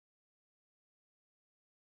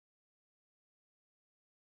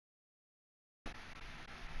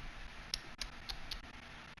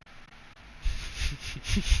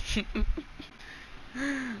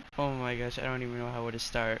Oh my gosh, I don't even know how to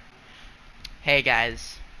start. Hey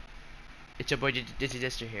guys, it's your boy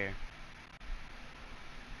Digister here,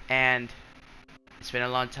 and it's been a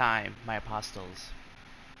long time, my apostles.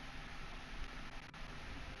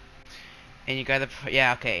 And you gotta,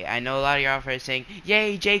 yeah, okay. I know a lot of y'all are saying,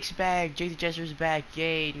 "Yay, Jake's back! Jake the Jester's back!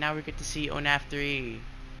 Yay! Now we get to see ONAF 3."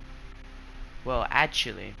 Well,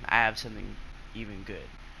 actually, I have something even good.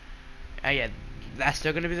 Yeah, that's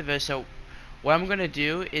still gonna be the video. So, what I'm gonna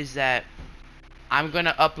do is that I'm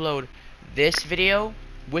gonna upload this video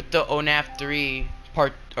with the ONAF 3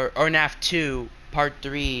 part or ONAF 2 part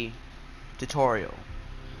 3 tutorial.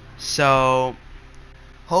 So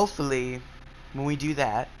hopefully when we do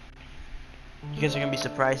that, you guys are gonna be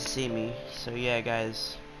surprised to see me. So yeah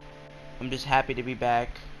guys, I'm just happy to be back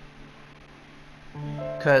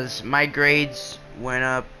cause my grades went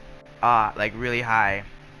up like really high.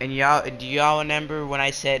 And do y'all remember when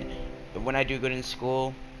I said when I do good in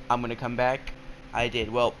school I'm gonna come back? I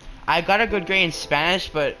did. Well, I got a good grade in Spanish,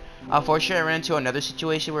 but unfortunately I ran into another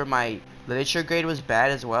situation where my literature grade was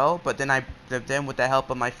bad as well. But then with the help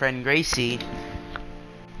of my friend Gracie,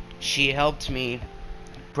 she helped me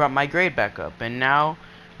brought my grade back up. And now,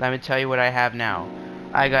 let me tell you what I have now.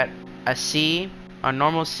 I got a C, a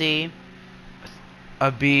normal C,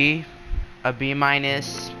 a B, a B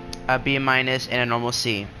minus, a B minus, and a normal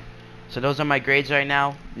C. So those are my grades right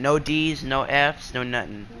now. No D's, no F's, no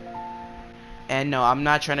nothing. And no, I'm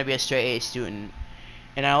not trying to be a straight A student.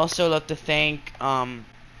 And I also love to thank a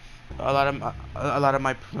lot of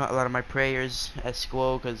my prayers at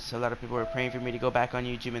school, because a lot of people were praying for me to go back on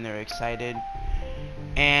YouTube and they're excited.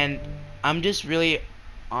 And I'm just really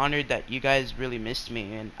honored that you guys really missed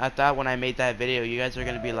me. And I thought when I made that video, you guys are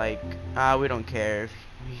gonna be like, we don't care.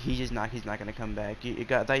 He's not gonna come back.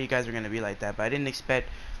 I thought you guys were gonna be like that, but I didn't expect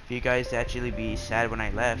for you guys to actually be sad when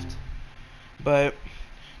I left. But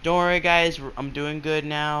don't worry guys, I'm doing good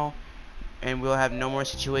now, and we'll have no more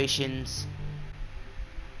situations.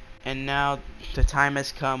 And now the time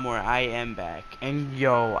has come where I am back. And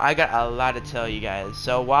yo, I got a lot to tell you guys.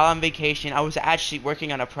 So while on vacation, I was actually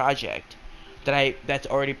working on a project that's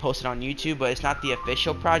already posted on YouTube, but it's not the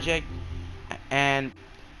official project. And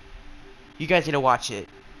you guys need to watch it.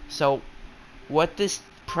 So what this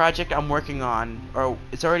project I'm working on, or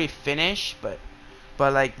it's already finished, but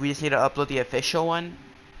like we just need to upload the official one.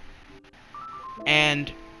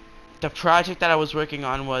 And the project that I was working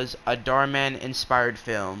on was a Darman inspired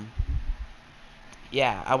film.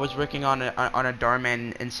 Yeah, I was working on a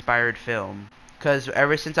Darman inspired film, cause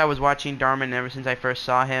ever since I was watching Darman, ever since I first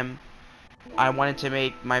saw him, I wanted to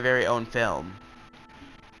make my very own film,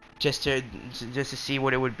 just to see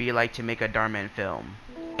what it would be like to make a Darman film.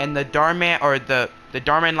 And the Darman, or the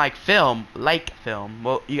Darman like film,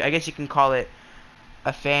 well, I guess you can call it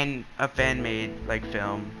a fan made like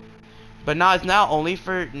film. But now it's not only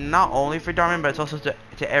for Darman, but it's also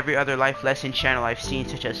to every other life lesson channel I've seen,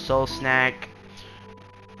 such as Soul Snack,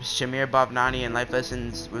 Shamir Bhavnani, and Life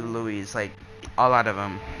Lessons with Louise, like a lot of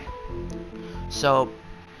them. So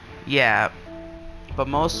yeah, but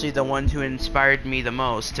mostly the one who inspired me the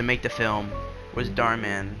most to make the film was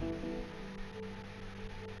Darman,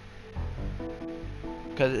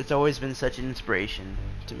 because it's always been such an inspiration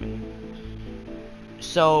to me.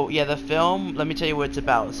 So yeah, the film, let me tell you what it's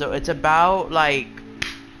about. So it's about like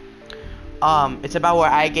it's about where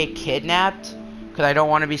I get kidnapped because I don't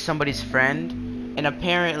want to be somebody's friend, and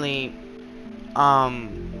apparently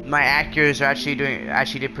my actors are actually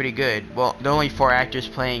did pretty good. Well, there are only 4 actors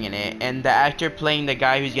playing in it, and the actor playing the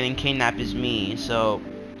guy who's getting kidnapped is me. So,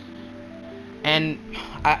 and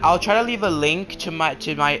I'll try to leave a link to my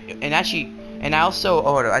and I also,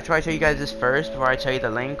 hold on, I try to tell you guys this first before I tell you the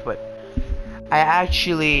link, but I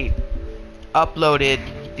actually uploaded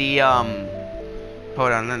the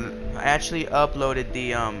hold on, I actually uploaded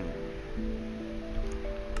the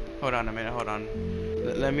hold on a minute, hold on.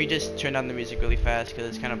 Let me just turn down the music really fast because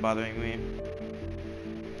it's kind of bothering me.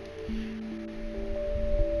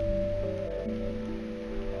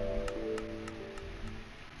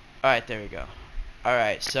 Alright, there we go.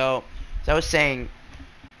 Alright, so as I was saying,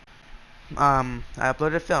 I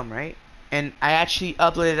uploaded a film, right? And I actually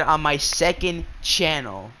uploaded it on my second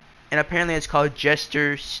channel, and apparently it's called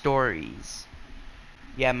Jester Stories.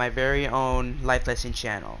 Yeah, my very own life lesson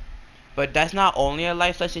channel. But that's not only a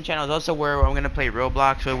life lesson channel; it's also where I'm gonna play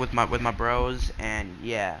Roblox with my bros, and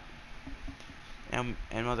yeah, and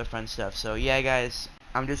other fun stuff. So yeah, guys,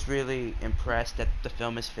 I'm just really impressed that the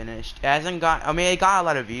film is finished. It hasn't got, I mean, it got a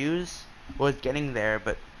lot of views. Well, it's getting there,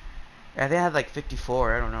 but I think it had like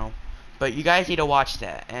 54. I don't know. But you guys need to watch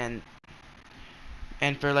that, and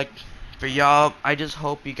for like for y'all, I just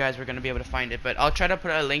hope you guys were gonna be able to find it. But I'll try to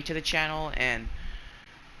put a link to the channel, and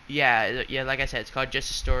yeah, like I said, it's called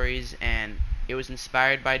Justice Stories, and it was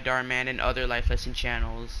inspired by Darman and other life lesson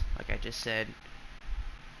channels, like I just said.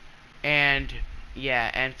 And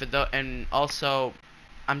yeah, and also,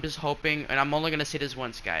 I'm just hoping, and I'm only gonna say this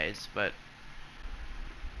once, guys, but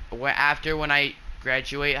when I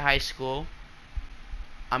graduate high school,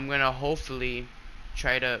 I'm gonna hopefully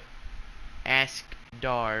try to ask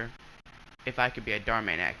Dar if I could be a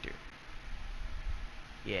Darman actor.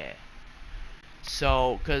 Yeah.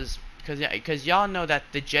 So, cause y'all know that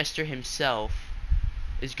the Jester himself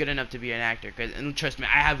is good enough to be an actor. And trust me,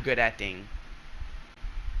 I have good acting.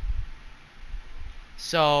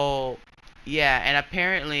 So, yeah, and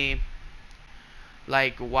apparently,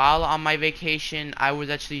 like while on my vacation, I was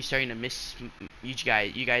actually starting to miss you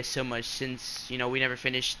guys so much, since we never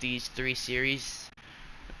finished these 3 series,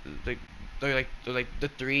 like they're like the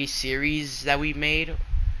 3 series that we made,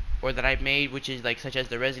 or that I've made, which is like such as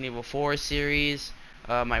the Resident Evil 4 series,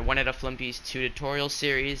 my One Out of Flumpy's 2 tutorial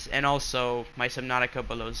series, and also my Subnautica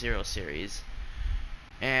Below Zero series.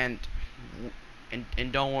 And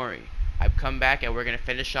don't worry, I've come back and we're gonna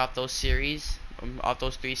finish off those series, off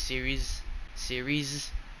those 3 series.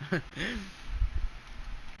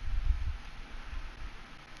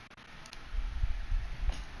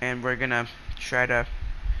 And we're gonna try to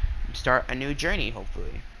start a new journey,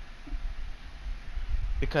 hopefully.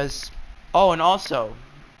 Because, oh, and also,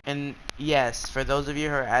 and yes, for those of you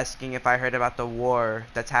who are asking if I heard about the war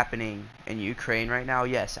that's happening in Ukraine right now,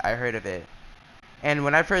 yes, I heard of it. And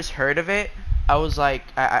when I first heard of it, I was like,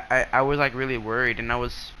 I was like really worried, and I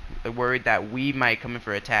was worried that we might come in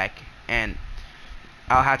for attack, and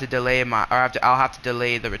I'll have to delay I'll have to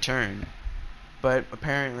delay the return. But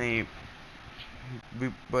apparently,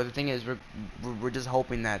 but the thing is, we're just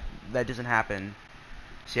hoping that that doesn't happen.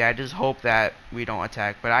 See, I just hope that we don't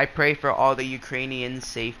attack. But I pray for all the Ukrainians'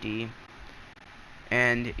 safety.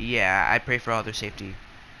 And yeah, I pray for all their safety.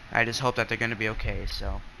 I just hope that they're gonna be okay.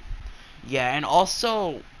 So yeah, and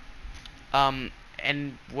also,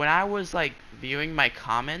 and when I was like viewing my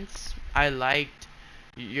comments, I liked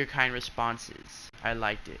your kind responses. I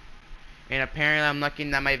liked it. And apparently, I'm lucky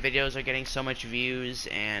that my videos are getting so much views,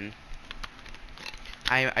 and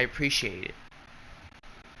I appreciate it.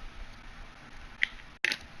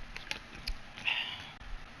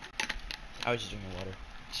 I was just drinking water.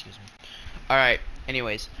 Excuse me. Alright,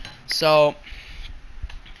 anyways. So,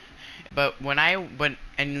 but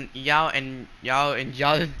and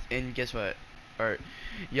guess what? Or,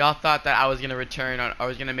 y'all thought that I was gonna I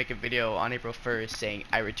was gonna make a video on April 1st saying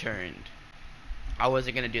I returned. I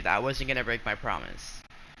wasn't gonna do that. I wasn't gonna break my promise.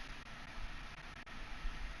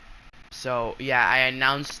 So, yeah, I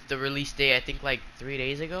announced the release date, I think like 3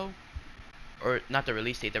 days ago. Or, not the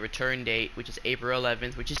release date, the return date, which is April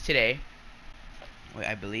 11th, which is today. Wait,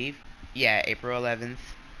 I believe. Yeah, April 11th.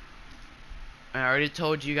 And I already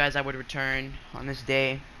told you guys I would return on this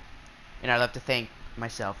day. And I'd love to thank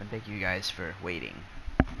myself and thank you guys for waiting.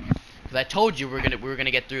 Because I told you we were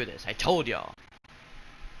gonna get through this. I told y'all.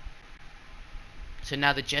 So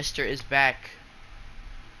now the Jester is back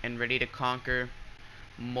and ready to conquer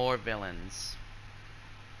more villains.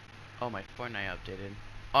 Oh, my Fortnite updated.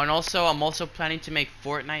 Oh, and also I'm also planning to make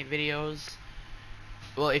Fortnite videos.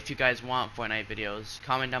 Well, if you guys want Fortnite videos,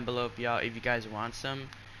 comment down below if you guys want some,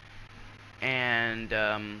 and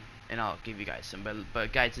I'll give you guys some.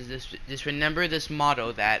 But guys, just remember this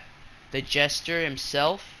motto that the Jester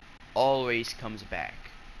himself always comes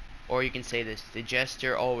back, or you can say this: the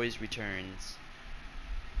Jester always returns.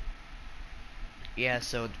 Yeah,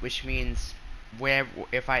 so which means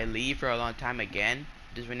if I leave for a long time again,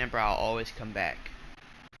 just remember I'll always come back.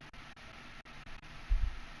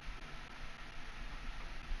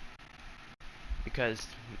 Because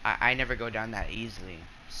I never go down that easily.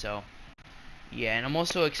 So yeah, and I'm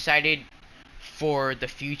also excited for the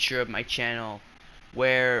future of my channel,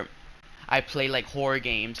 where I play like horror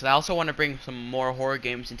games. I also want to bring some more horror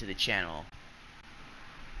games into the channel,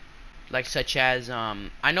 like such as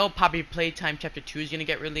I know Poppy Playtime Chapter 2 is gonna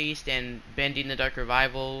get released, and Bendy in the Dark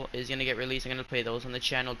Revival is gonna get released. I'm gonna play those on the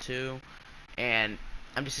channel too, and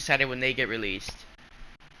I'm just excited when they get released.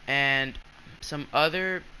 And some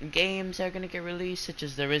other games are gonna get released, such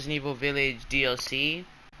as the Resident Evil Village DLC.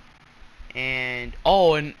 And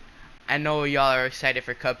oh, and I know y'all are excited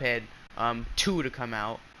for Cuphead 2 to come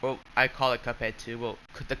out. Well, I call it Cuphead 2. Well,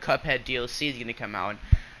 the Cuphead DLC is gonna come out.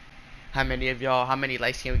 How many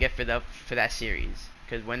likes can we get for that series?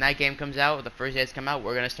 Because when that game comes out, the first day it's come out,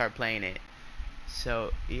 we're gonna start playing it.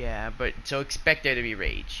 So yeah, so expect there to be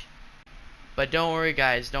rage. But don't worry,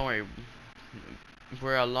 guys. Don't worry.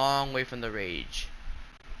 we're a long way from the rage.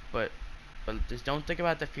 But just don't think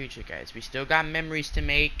about the future, guys. We still got memories to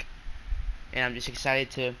make, and I'm just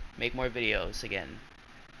excited to make more videos again.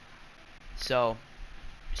 So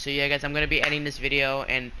yeah, guys, I'm gonna be ending this video,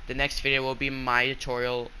 and the next video will be my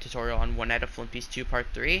tutorial on One Night of Flumpies 2 Part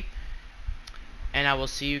 3, and I will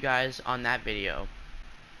see you guys on that video.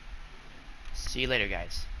 See you later,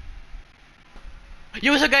 guys.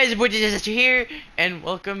 Yo, what's up, guys? It's here, and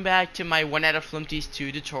welcome back to my One Night of Flumpies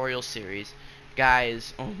 2 tutorial series.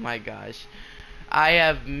 Guys, oh my gosh, I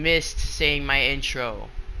have missed saying my intro,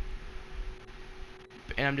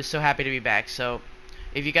 and I'm just so happy to be back. So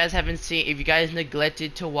if you guys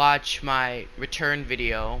neglected to watch my return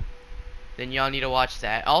video, then y'all need to watch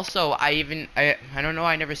that. Also, I don't know,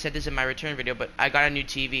 I never said this in my return video, but I got a new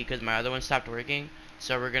TV because my other one stopped working.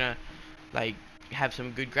 So we're gonna like have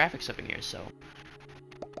some good graphics up in here. So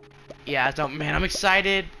yeah, so man, I'm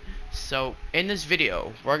excited. So in this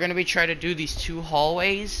video, we're gonna be trying to do these 2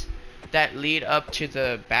 hallways that lead up to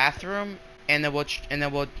the bathroom, and then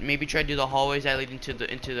we'll maybe try to do the hallways that lead into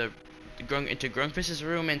Grunkfist's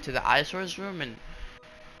room, into the Eyesore's room, and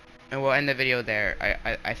we'll end the video there.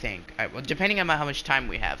 I think. Well, depending on how much time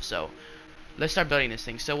we have. So let's start building this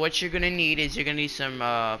thing. So what you're gonna need is some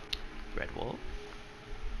red wool,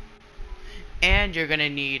 and you're gonna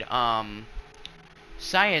need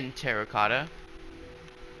cyan terracotta,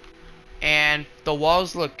 and the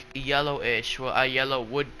walls look yellowish, well, a yellow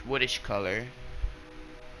woodish color.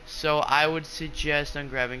 So I would suggest on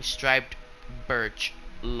grabbing striped birch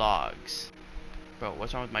logs. Bro,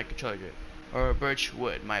 what's wrong with my controller grip? Or birch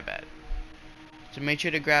wood, my bad. So make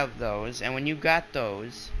sure to grab those, and when you got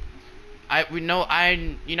those, I don't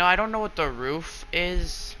know what the roof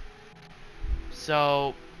is.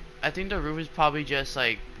 So I think the roof is probably just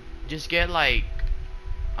get like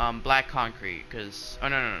black concrete, cause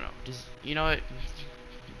no, just, you know what,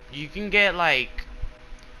 you can get like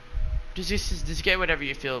just get whatever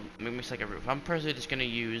you feel makes like a roof. I'm personally just gonna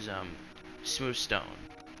use smooth stone.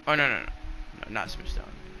 Oh no, not smooth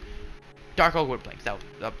stone. Dark oak wood planks. That'll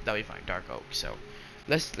be fine. Dark oak. So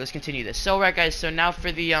let's continue this. So right, guys. So now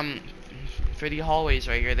for the hallways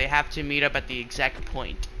right here, they have to meet up at the exact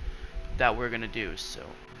point that we're gonna do. So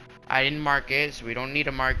I didn't mark it, so we don't need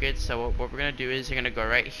to mark it. So what we're gonna do is we're gonna go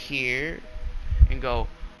right here and go.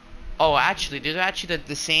 Oh, actually, these are actually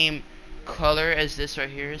the same color as this right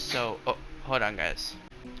here. So hold on, guys.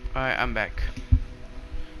 All right, I'm back.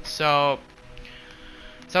 So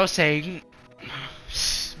I was saying,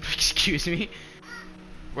 excuse me.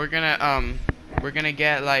 We're gonna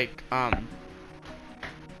get like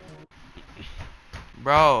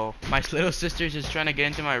bro, my little sister's just trying to get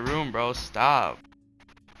into my room, bro. Stop.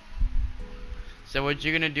 So what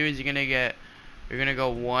you're gonna do is you're gonna go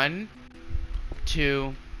 1,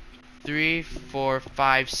 2, 3, 4,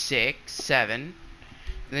 5, 6, 7, and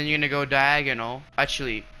then you're gonna go diagonal.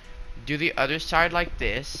 Actually, do the other side like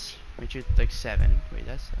this. Make sure it's like 7. Wait,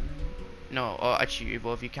 that's 7. No, actually,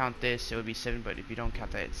 well, if you count this, it would be 7, but if you don't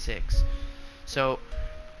count that, it's 6. So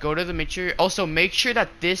go to the also make sure that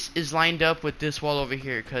this is lined up with this wall over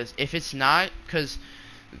here, because if it's not,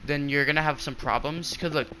 then you're gonna have some problems.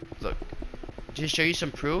 Because look, to show you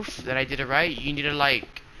some proof that I did it right, you need to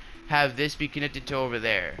like have this be connected to over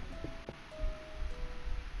there.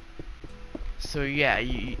 So yeah,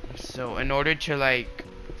 so in order to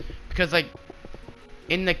because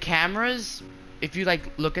in the cameras, if you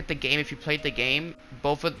look at the game, if you played the game,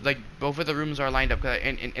 both of the rooms are lined up.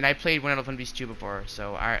 And I played One Night of Flumpies 2 before,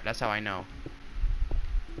 so that's how I know.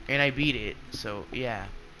 And I beat it, so yeah.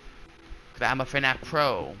 'Cause I'm a FNAF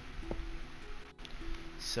pro.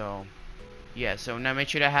 So yeah, so now make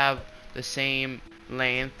sure to have the same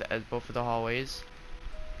length as both of the hallways.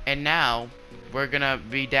 And now we're gonna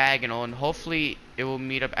be diagonal, and hopefully it will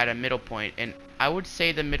meet up at a middle point. And I would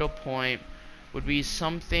say the middle point would be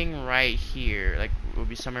something right here, would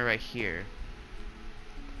be somewhere right here.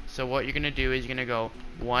 So what you're gonna do is you're gonna go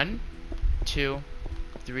 1, 2,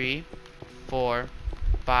 3, 4,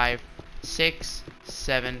 5, 6,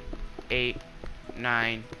 7, 8,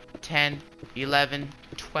 9, 10, 11,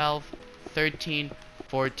 12, 13,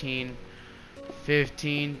 14,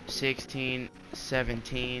 15, 16,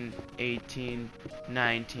 17, 18,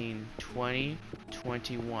 19, 20,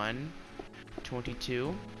 21,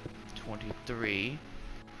 22, 23,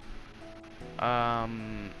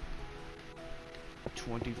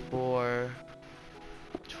 24,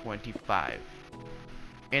 25.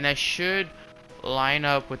 And I should line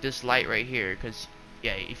up with this light right here, because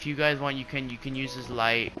yeah, if you guys want, you can use this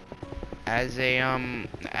light as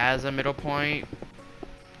a middle point.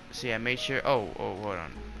 So yeah, make sure. Oh, hold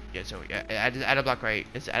on. yeah, so yeah, add a block right.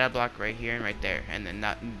 Let's add a block right here and right there, and then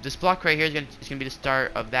this block right here is gonna be the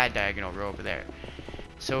start of that diagonal row over there.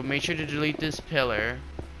 So make sure to delete this pillar,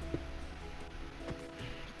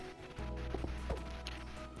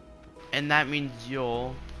 and that means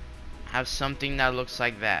you'll have something that looks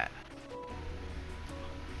like that.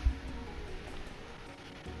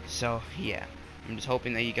 So yeah, I'm just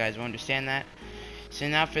hoping that you guys will understand that. So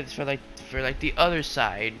now for like the other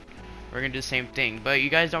side, we're gonna do the same thing, but you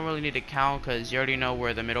guys don't really need to count because you already know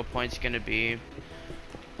where the middle point's gonna be.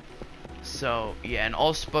 So yeah, and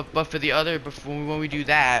also but for the other, when we do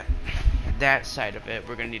that side of it,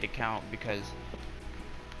 we're gonna need to count, because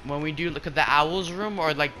when we do look at the owl's room,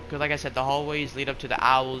 or cause like I said, the hallways lead up to the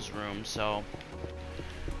owl's room, so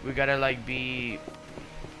we gotta like be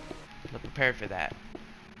prepared for that.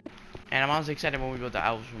 And I'm honestly excited when we build the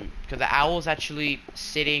owl's room, because the owl's actually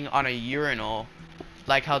sitting on a urinal,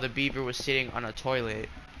 like how the beaver was sitting on a toilet.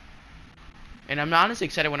 And I'm honestly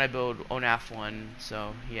excited when I build ONAF 1.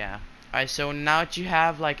 So yeah. Alright, so now that you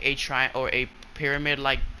have like a triangle or a pyramid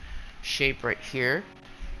like shape right here,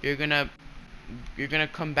 you're gonna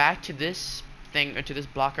come back to this thing, or to this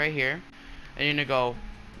block right here, and you're gonna go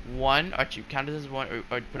 1, or you count it as 1,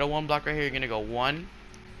 or put a 1 block right here. You're gonna go 1,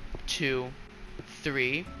 2,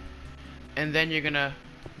 3, and then you're gonna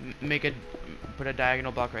put a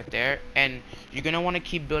diagonal block right there, and you're gonna want to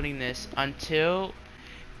keep building this until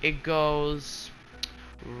it goes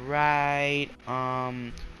right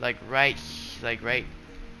somewhere like right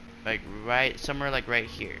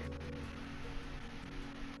here.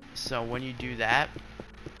 So when you do that,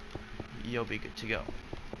 you'll be good to go.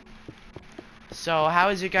 So how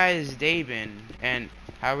has your guys' day been, and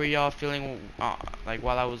how were y'all feeling like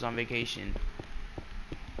while I was on vacation?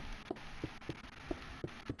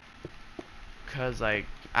 Cause like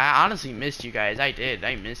I honestly missed you guys.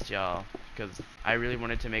 I missed y'all, because I really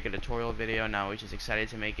wanted to make a tutorial video, and I was just excited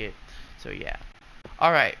to make it. So yeah.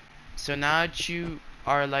 Alright, so now that you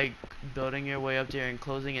are like building your way up there and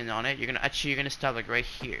closing in on it, you're gonna start like right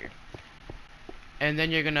here, and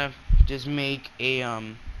then you're gonna just make a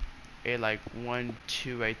like 1,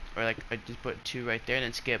 2 right, or like just put 2 right there, and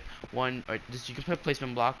then skip 1, or just you can put a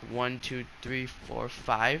placement block 1, 2, 3, 4,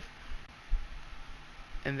 5.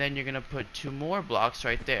 And then you're gonna put 2 more blocks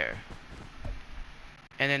right there,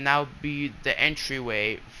 and then that'll be the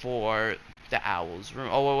entryway for the owl's room.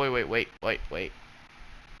 Oh wait.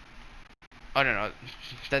 Oh no,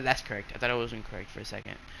 that's correct. I thought it was incorrect for a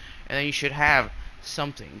second. And then you should have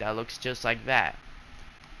something that looks just like that.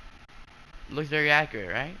 Looks very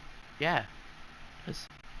accurate, right? Yeah.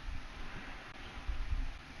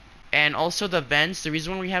 And also the vents. The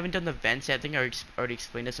reason why we haven't done the vents yet, I think I already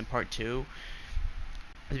explained this in part 2.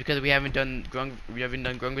 It's because we haven't done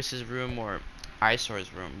Grungus's room or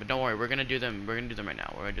Eyesore's room. But don't worry, we're gonna do them. We're gonna do them right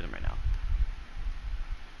now.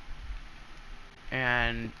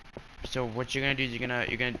 And so what you're gonna do is you're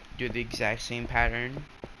gonna do the exact same pattern,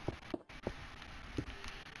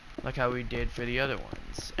 like how we did for the other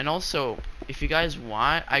ones. And also, if you guys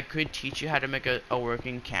want, I could teach you how to make a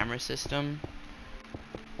working camera system,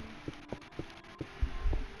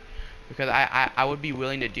 because I would be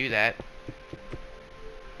willing to do that.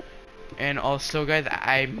 And also, guys,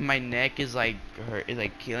 my neck is like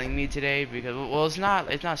killing me today, because well, it's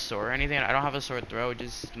not sore or anything. I don't have a sore throat,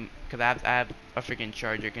 just because I have a freaking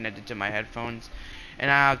charger connected to my headphones,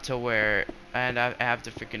 and I have to wear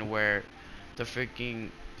freaking wear the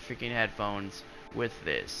freaking headphones with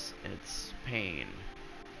this. It's pain.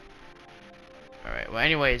 Alright, well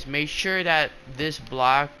anyways, make sure that this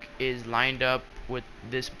block is lined up with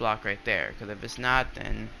this block right there, because if it's not,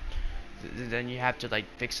 then you have to like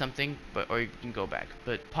fix something, or you can go back.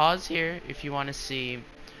 But pause here if you want to see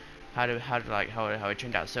how it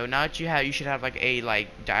turned out. So now that you should have like a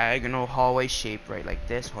diagonal hallway shape right like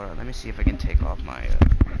this. Hold on, let me see if I can take off my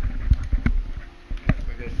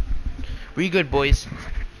we're good. We good, boys.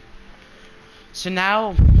 So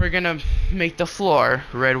now we're gonna make the floor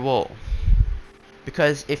red wool,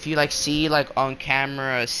 because if you see on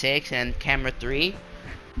camera 6 and camera 3,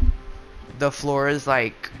 the floors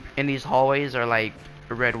in these hallways are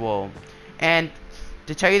red wool. And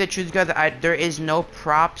to tell you the truth, guys, there is no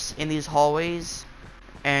props in these hallways,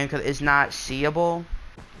 and because it's not seeable.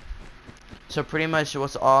 So pretty much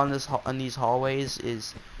what's all in these hallways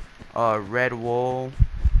is red wool.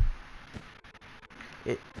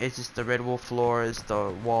 It's just the red wool floors,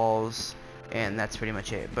 the walls, and that's pretty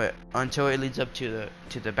much it. But until it leads up to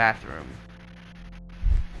the bathroom,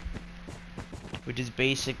 which is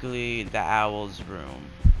basically the owl's room.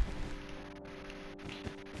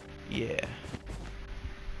 Yeah.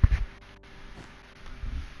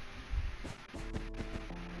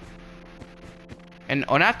 And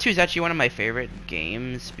ONAF 2 is actually one of my favorite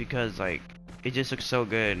games because like it just looks so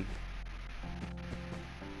good.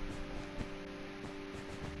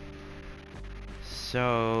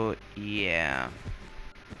 So yeah.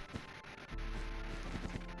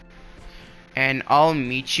 And I'll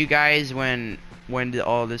meet you guys when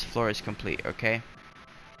all this floor is complete, okay?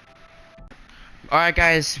 Alright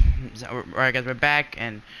guys, we're back,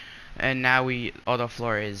 and now all the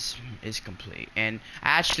floor is complete, and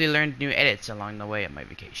I actually learned new edits along the way of my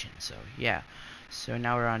vacation. So yeah, so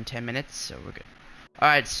now we're on 10 minutes, so we're good.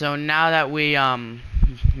 Alright, so now that we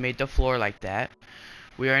made the floor like that,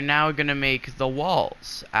 we are now gonna make the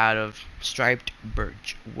walls out of striped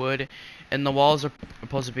birch wood, and the walls are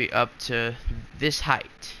supposed to be up to this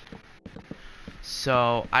height.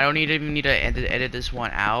 So I don't even need to edit this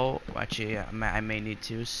one out. Actually, I may need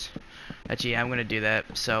to. Actually, I'm gonna do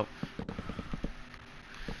that. So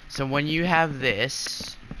when you have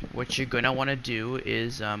this, what you're gonna want to do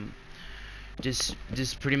is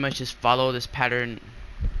just pretty much just follow this pattern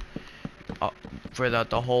for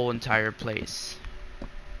the whole entire place.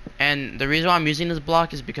 And the reason why I'm using this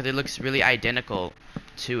block is because it looks really identical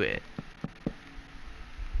to it.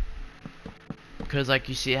 Because like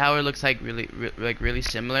you see how it looks like really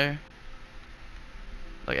similar.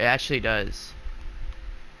 Like it actually does.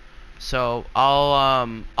 So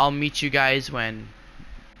I'll meet you guys when.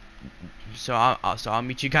 So I'll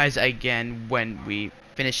meet you guys again when we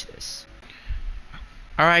finish this.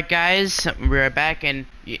 Alright guys, we're back, and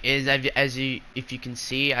if you can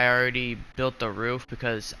see, I already built the roof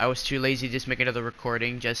because I was too lazy to just make another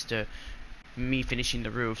recording just to me finishing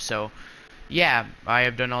the roof. So yeah, I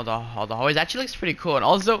have done all the hallways. It actually looks pretty cool. And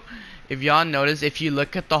also, if y'all notice, if you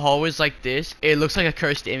look at the hallways like this, it looks like a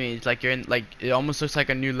cursed image. Like you're in, like, it almost looks like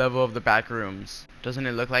a new level of the back rooms. Doesn't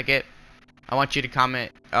it look like it? I want you to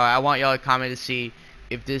comment. I want y'all to comment to see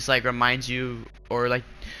if this like reminds you, or like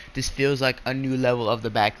this feels like a new level of the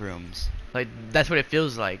back rooms. Like that's what it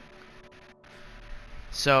feels like.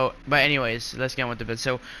 So, but anyways, let's get on with the bit.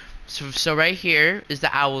 So right here is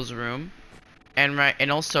the owl's room.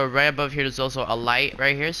 And also right above here there's also a light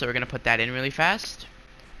right here, so we're gonna put that in really fast.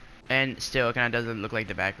 And still it kinda doesn't look like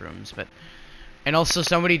the back rooms, but and also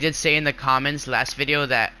somebody did say in the comments last video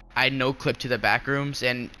that I no clip to the back rooms,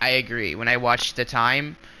 and I agree. When I watched the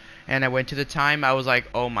time and I went to the time, I was like,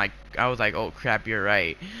 oh crap, you're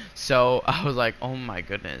right. So I was like, oh my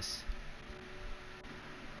goodness.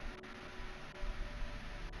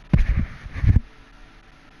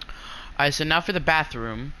 Alright, so now for the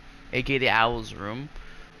bathroom, aka the owl's room,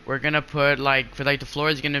 we're gonna put like, for like the floor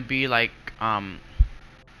is gonna be like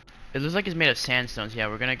it looks like it's made of sandstones. Yeah,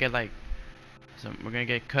 we're gonna get like we're gonna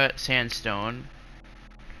get cut sandstone,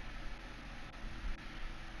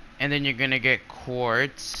 and then you're gonna get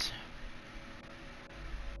quartz,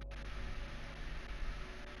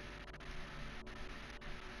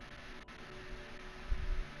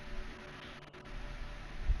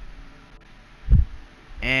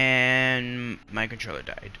 and my controller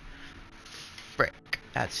died. Frick.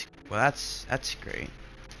 That's great.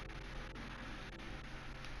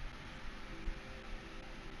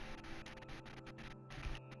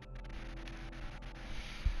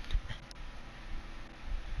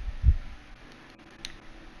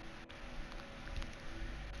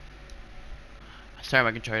 Sorry,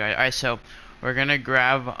 my controller died. Alright, so we're gonna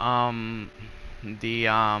grab the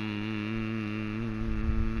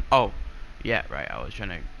oh yeah, right, I was trying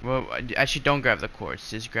to, well, actually don't grab the quartz,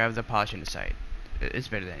 just grab the polish on the side. It's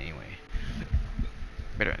better than anyway.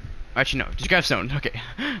 Better. Actually no, just grab stone. Okay.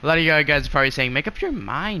 A lot of you guys are probably saying, make up your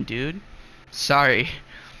mind, dude. Sorry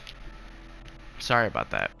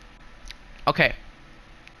about that. Okay.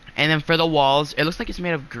 And then for the walls, it looks like it's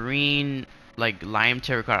made of green, like lime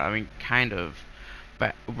terracotta. I mean, kind of.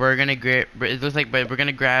 But we're gonna grab. It looks like, but we're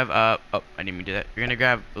gonna grab. Oh, I didn't mean to do that. We're gonna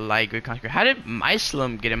grab light gray concrete. How did my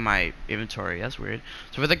slum get in my inventory? That's weird.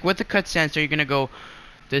 So with the cut sandstone, you're gonna go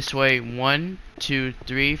this way. 1, 2,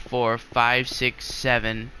 3, 4, 5, 6,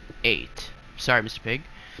 7, 8. Sorry, Mr. Pig.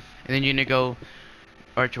 And then you're gonna go.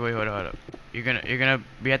 Arch, wait, hold up. You're gonna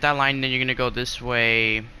be at that line. And then you're gonna go this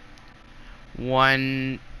way.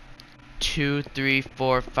 1, 2, 3,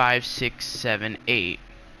 4, 5, 6, 7, 8.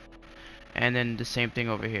 And then the same thing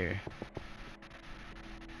over here.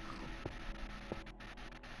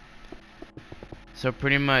 So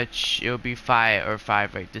pretty much it'll be 5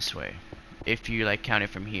 right this way, if you like count it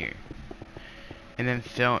from here. And then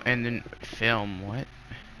film what?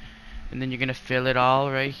 And then you're gonna fill it all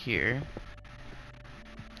right here.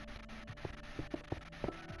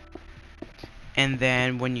 And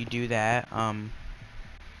then when you do that,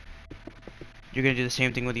 you're gonna do the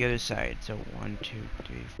same thing with the other side. So 1, 2,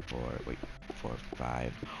 3, 4. Wait, 4,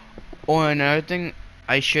 5. Oh, another thing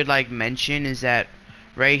I should like mention is that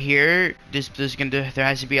right here, there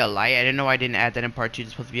has to be a light. I didn't know I didn't add that in part 2.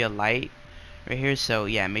 There's supposed to be a light right here. So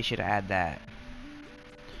yeah, make sure to add that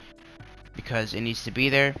because it needs to be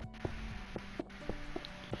there.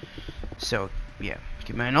 So yeah.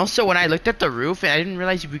 And also when I looked at the roof, I didn't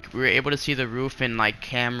realize we were able to see the roof in like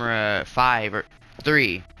camera 5 or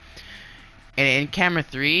 3. And in camera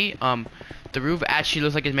 3, the roof actually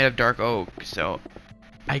looks like it's made of dark oak. So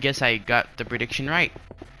I guess I got the prediction right.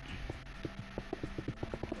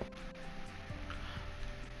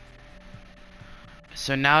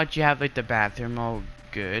 So now that you have like the bathroom all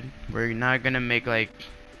good, we're now gonna make like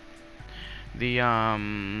the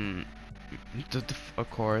of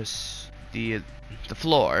course the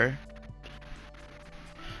floor.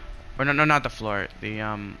 Or no, not the floor. The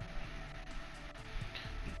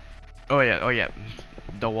oh yeah,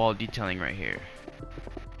 the wall detailing right here.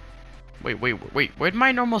 Wait, where'd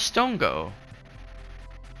my normal stone go?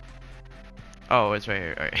 Oh, it's right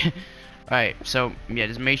here. Alright. Alright, so yeah,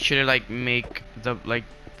 just make sure to like make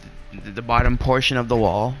the bottom portion of the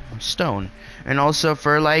wall stone. And also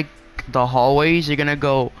for like the hallways, you're gonna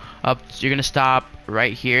go up, you're gonna stop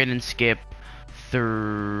right here and then skip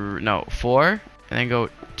through 4 and then go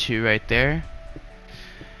 2 right there.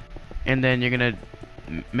 And then you're gonna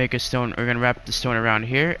make a stone. We're gonna wrap the stone around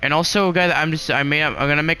here. And also, guys, I'm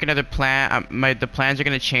gonna make another plan. The plans are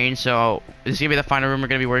gonna change, so this is gonna be the final room we're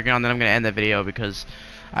gonna be working on. Then I'm gonna end the video because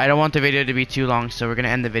I don't want the video to be too long. So we're gonna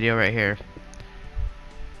end the video right here.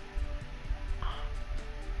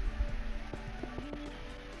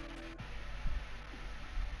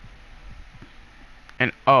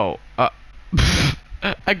 And oh,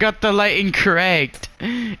 I got the light incorrect.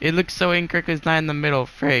 It looks so incorrect. It's not in the middle.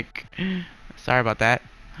 Frick. Sorry about that.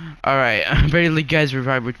 Alright, apparently guys were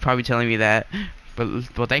probably telling me that. But,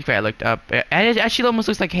 well, thankfully I looked up. It actually almost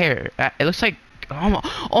looks like hair. It looks like...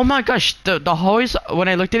 Oh my gosh, the hallways, when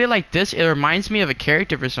I looked at it like this, it reminds me of a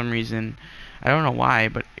character for some reason. I don't know why,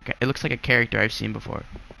 but it looks like a character I've seen before.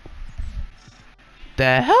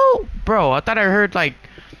 The hell? Bro, I thought I heard, like,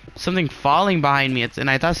 something falling behind me. And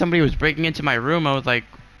I thought somebody was breaking into my room. I was like,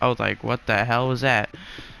 what the hell was that?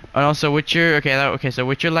 And also with your so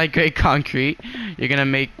with your light gray concrete, you're gonna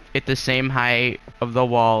make it the same height of the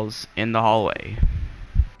walls in the hallway.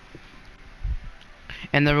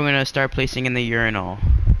 And then we're gonna start placing in the urinal.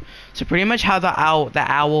 So pretty much how the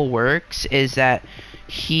owl works is that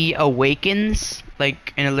he awakens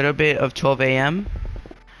like in a little bit of 12 a.m.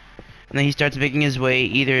 and then he starts making his way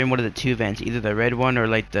either in one of the 2 vents, either the red one or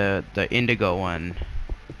like the indigo one.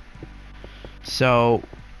 So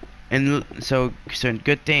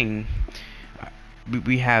good thing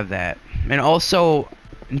we have that. And also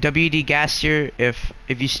WD Gassier, if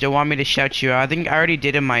you still want me to shout you out, I think I already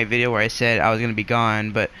did in my video where I said I was gonna be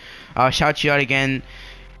gone, but I'll shout you out again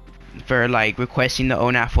for like requesting the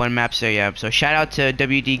ONAF 1 map. So yeah, so shout out to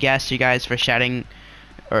WD Gassier guys for shouting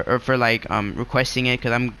or for like requesting it,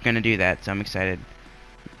 because I'm gonna do that, so I'm excited.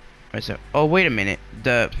 Right, so oh wait a minute,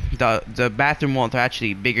 the bathroom walls are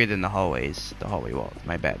actually bigger than the hallway walls.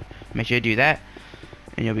 My bad. Make sure to do that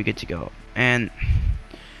and you'll be good to go. And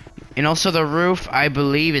also the roof, I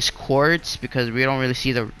believe, is quartz, because we don't really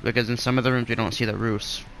see because in some of the rooms we don't see the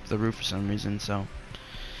roof for some reason. So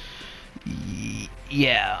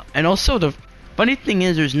yeah. And also the funny thing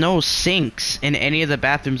is there's no sinks in any of the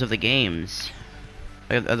bathrooms of the games,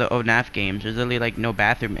 of the ONAF games. There's really like no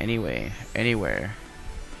bathroom anywhere.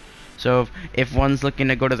 So if one's looking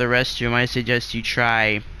to go to the restroom, I suggest you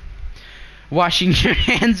try washing your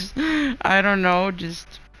hands. I don't know, just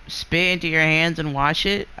spit into your hands and wash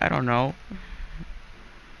it. I don't know.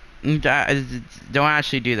 Don't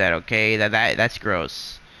actually do that, okay? That's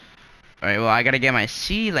gross. Alright, well, I gotta get my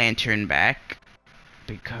sea lantern back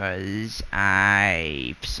because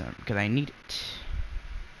I need it.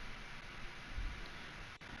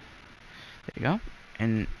 There you go.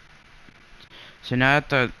 And so now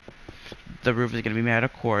that the roof is gonna be made out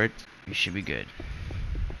of quartz, you should be good.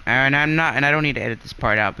 And I don't need to edit this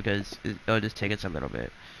part out because it'll just take us a little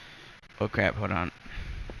bit. Oh crap, hold on.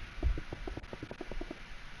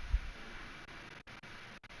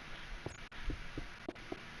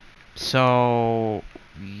 So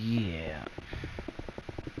yeah.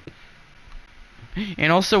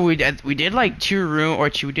 And also we did like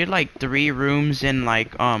 3 rooms in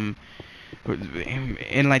like in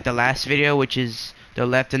like the last video, which is the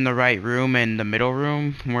left and the right room and the middle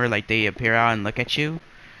room where like they appear out and look at you.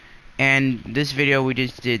 And this video we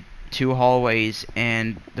just did 2 hallways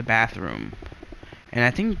and the bathroom. And I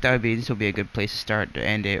think this will be a good place to start to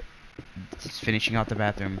end it. just finishing out the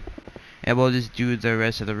bathroom. And we'll just do the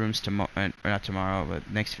rest of the rooms tomorrow, or not tomorrow,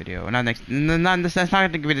 but next video. Not next, that's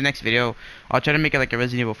not gonna be the next video. I'll try to make it like a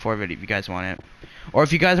Resident Evil 4 video if you guys want it. Or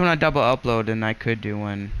if you guys want to double upload, then I could do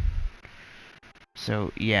one.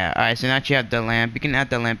 So, yeah. Alright, so now that you have the lamp, you can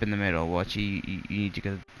add the lamp in the middle. Well, actually, you need to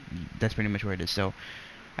go, that's pretty much where it is. So,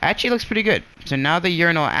 actually looks pretty good. So now the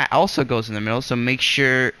urinal also goes in the middle, so make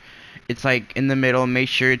sure it's like in the middle. Make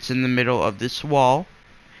sure it's in the middle of this wall.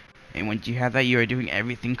 And once you have that, you are doing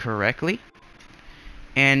everything correctly.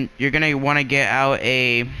 And you're gonna want to get out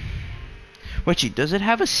a... Wait, does it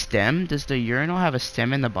have a stem? Does the urinal have a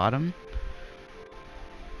stem in the bottom?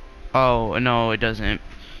 Oh, no, it doesn't.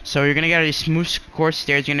 So you're gonna get a smooth course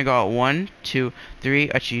stairs. You're gonna go out 1, 2,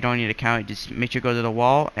 3. Actually, you don't need to count. Just make sure you go to the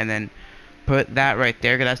wall. And then put that right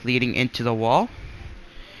there, because that's leading into the wall.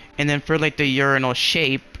 And then for like the urinal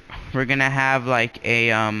shape, we're gonna have like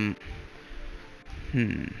a...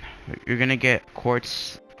 You're gonna get a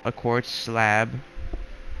quartz slab,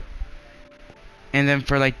 and then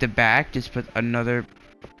for like the back, just put another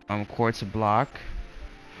quartz block.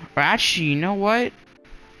 Or actually, you know what?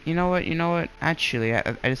 Actually,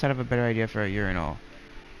 I just thought of a better idea for a urinal.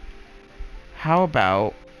 How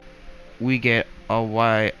about we get a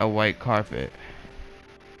white carpet?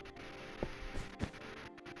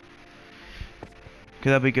 Cause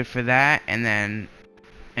that'll be good for that, and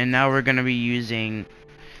now we're gonna be using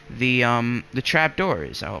the trap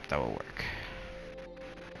doors. I hope that will work.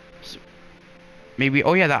 So maybe,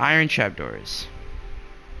 oh yeah, the iron trap doors.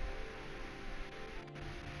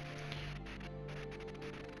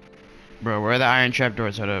 Bro, where are the iron trap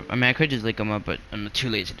doors? Hold up. I mean, I could just link them up, but I'm too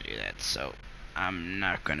lazy to do that, so I'm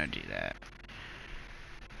not gonna do that.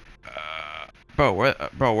 Bro, where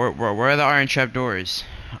are the iron trap doors?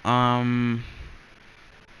 Bro,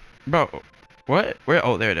 what? Where?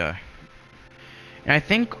 Oh, there they are. And I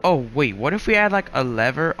think, oh wait, what if we add like a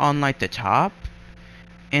lever on like the top,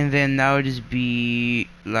 and then that would just be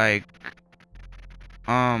like,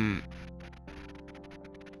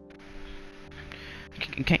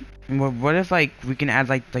 what if like we can add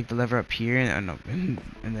like the lever up here, and and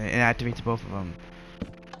then it activates both of them,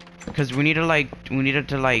 because we need it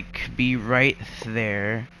to like be right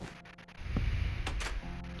there.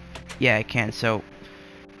 Yeah, I can. So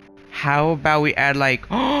how about we add like,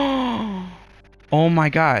 oh my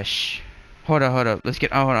gosh. Hold up. Let's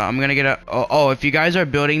get, hold on. I'm gonna get a, if you guys are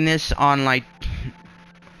building this on like,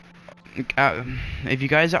 if you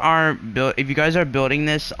guys are building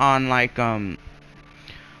this on like on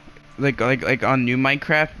new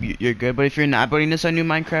Minecraft, you're good. But if you're not building this on new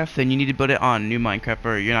Minecraft, then you need to build it on new Minecraft,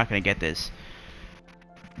 or you're not gonna get this.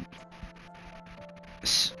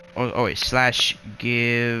 Oh wait, slash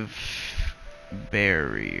give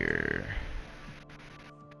barrier.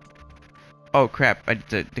 Oh crap, I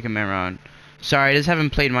did the command wrong. Sorry, I just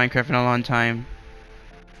haven't played Minecraft in a long time.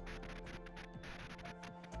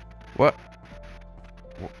 What?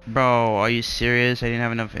 Bro, are you serious? I didn't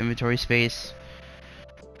have enough inventory space.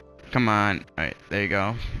 Come on. Alright, there you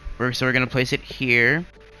go. So we're gonna place it here.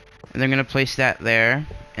 And then gonna place that there.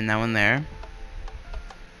 And that one there.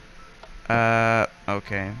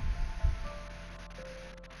 Okay.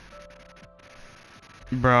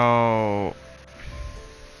 Bro.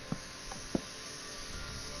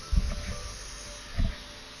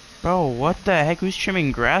 Bro, what the heck? Who's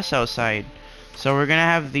trimming grass outside? So we're gonna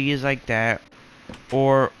have these like that.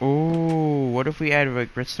 Or, ooh, what if we add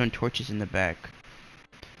like redstone torches in the back?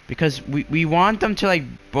 Because we want them to like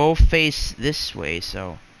both face this way,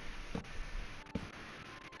 so.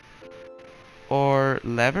 Or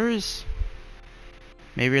levers?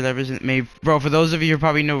 Maybe levers, maybe, bro, for those of you who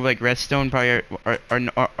probably know like redstone probably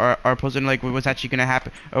are posting like what's actually gonna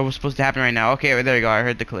happen, or what's supposed to happen right now. Okay, there you go, I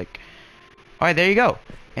heard the click. Alright, there you go.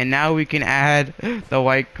 And now we can add the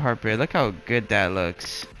white carpet. Look how good that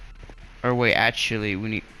looks. Or wait, actually, we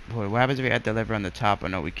need... Boy, what happens if we add the lever on the top? Oh,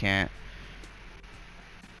 no, we can't.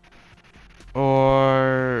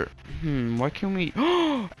 Or... what can we...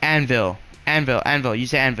 Anvil. Anvil. You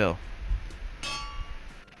say anvil.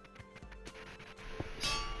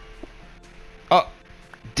 Oh!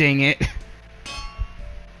 Dang it.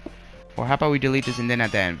 Or how about we delete this and then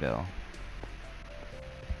add the anvil?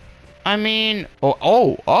 I mean,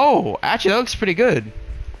 actually that looks pretty good.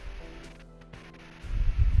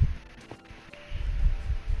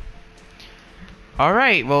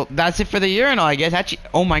 Alright, well, that's it for the urinal, I guess. Actually,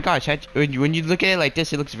 oh my gosh, when you look at it like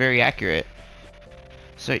this, it looks very accurate.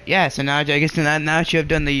 So, yeah, so now, I guess now that you have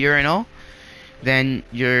done the urinal, then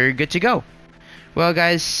you're good to go. Well,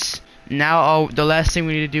 guys, now the last thing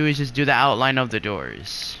we need to do is just do the outline of the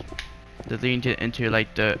doors. The leading into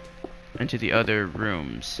the other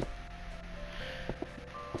rooms.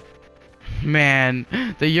 Man,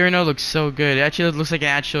 the urinal looks so good. It actually looks like an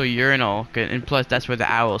actual urinal, and plus that's where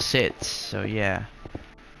the owl sits. So yeah.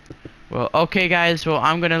 Well, okay guys, well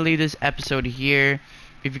I'm gonna leave this episode here.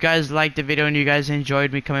 If you guys liked the video and you guys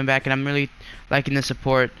enjoyed me coming back, and I'm really liking the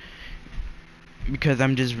support because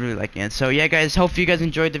I'm just really liking it. So yeah guys, hope you guys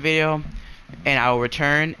enjoyed the video, and I'll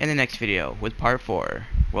return in the next video with part 4.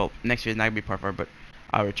 Well, next video is not gonna be part 4, but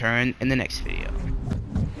I'll return in the next video.